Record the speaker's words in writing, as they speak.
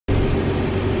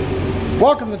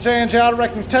Welcome to J&J Auto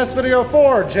Wrecking's test video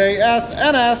for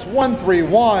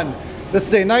JSNS131. This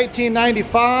is a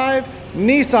 1995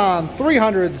 Nissan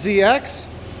 300ZX.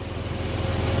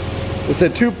 It's a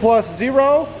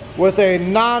 2+0 with a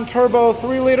non-turbo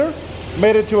 3-liter,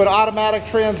 mated to an automatic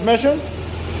transmission.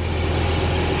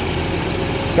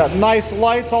 It's got nice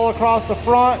lights all across the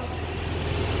front,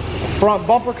 a front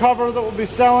bumper cover that we'll be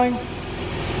selling,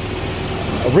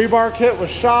 a rebar kit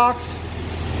with shocks.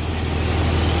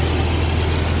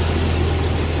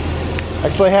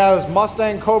 Actually has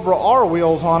Mustang Cobra R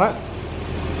wheels on it.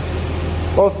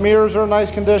 Both mirrors are in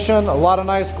nice condition, a lot of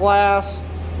nice glass,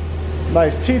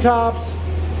 nice T-tops.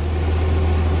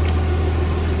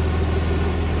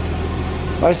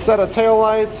 Nice set of tail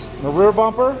lights, the rear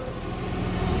bumper.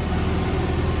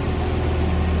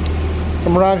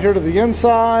 Come around here to the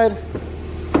inside.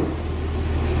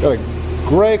 Got a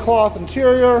gray cloth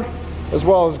interior, as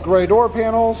well as gray door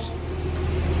panels.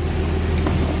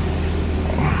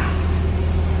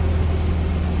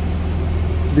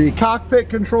 The cockpit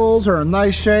controls are in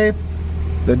nice shape.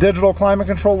 The digital climate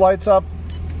control lights up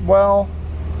well.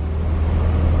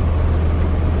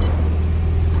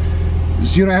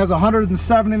 This unit has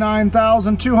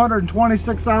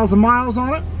 179,226 miles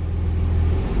on it.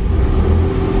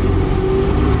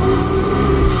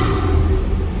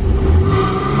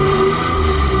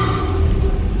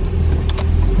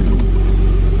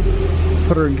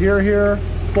 Put her in gear here.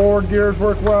 Forward gears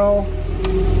work well.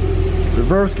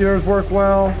 Reverse gears work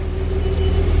well,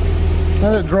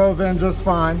 and it drove in just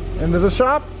fine into the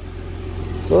shop.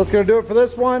 So that's going to do it for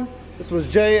this one. This was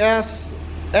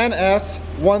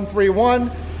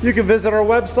JSNS131. You can visit our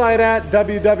website at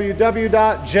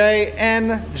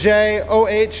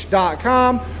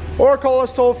www.jnjoh.com or call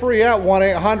us toll free at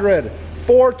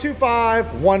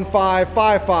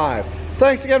 1-800-425-1555.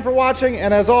 Thanks again for watching,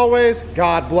 and as always,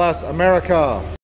 God bless America.